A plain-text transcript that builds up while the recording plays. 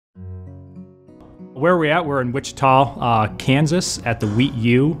Where are we at? We're in Wichita, Kansas at the Wheat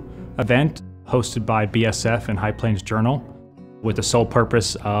U event hosted by BASF and High Plains Journal with the sole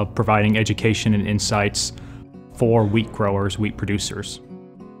purpose of providing education and insights for wheat growers, wheat producers.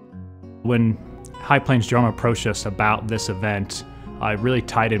 When High Plains Journal approached us about this event, it really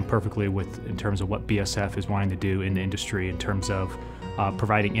tied in perfectly in terms of what BASF is wanting to do in the industry in terms of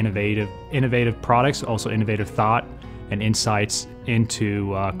providing innovative products, also innovative thought and insights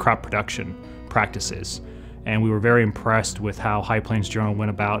into crop production practices. And we were very impressed with how High Plains Journal went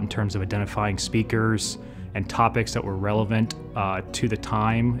about in terms of identifying speakers and topics that were relevant to the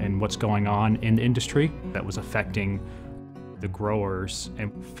time and what's going on in the industry that was affecting the growers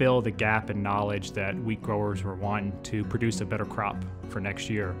and fill the gap in knowledge that wheat growers were wanting to produce a better crop for next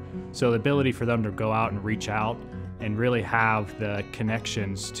year. So the ability for them to go out and reach out and really have the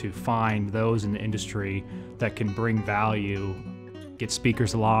connections to find those in the industry that can bring value, get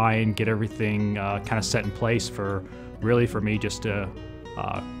speakers aligned, get everything kind of set in place for me just to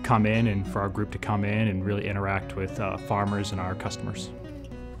come in and for our group to come in and really interact with farmers and our customers.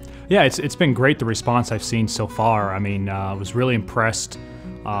 Yeah, it's been great, the response I've seen so far. I mean, I was really impressed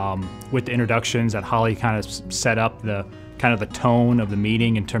with the introductions that Holly kind of set up the tone of the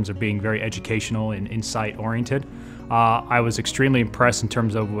meeting in terms of being very educational and insight oriented. I was extremely impressed in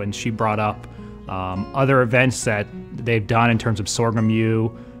terms of when she brought up other events that they've done in terms of Sorghum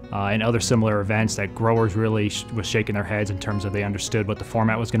U and other similar events that growers really was shaking their heads in terms of they understood what the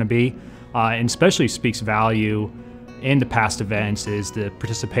format was going to be. And especially speaks value in the past events is the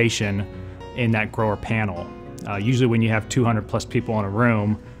participation in that grower panel. Usually when you have 200 plus people in a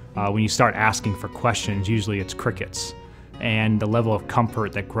room, when you start asking for questions, usually it's crickets. And the level of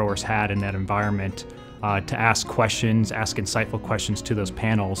comfort that growers had in that environment to ask questions, ask insightful questions to those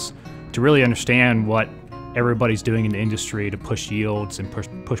panels, to really understand what everybody's doing in the industry to push yields and push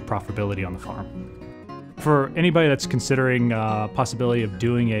profitability on the farm. For anybody that's considering possibility of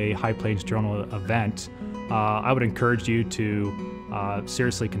doing a High Plains Journal event, I would encourage you to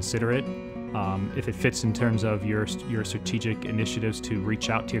seriously consider it. If it fits in terms of your strategic initiatives to reach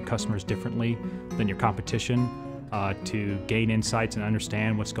out to your customers differently than your competition, to gain insights and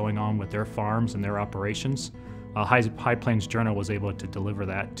understand what's going on with their farms and their operations. High Plains Journal was able to deliver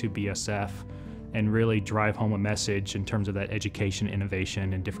that to BASF and really drive home a message in terms of that education,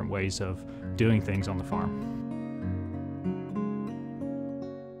 innovation, and different ways of doing things on the farm.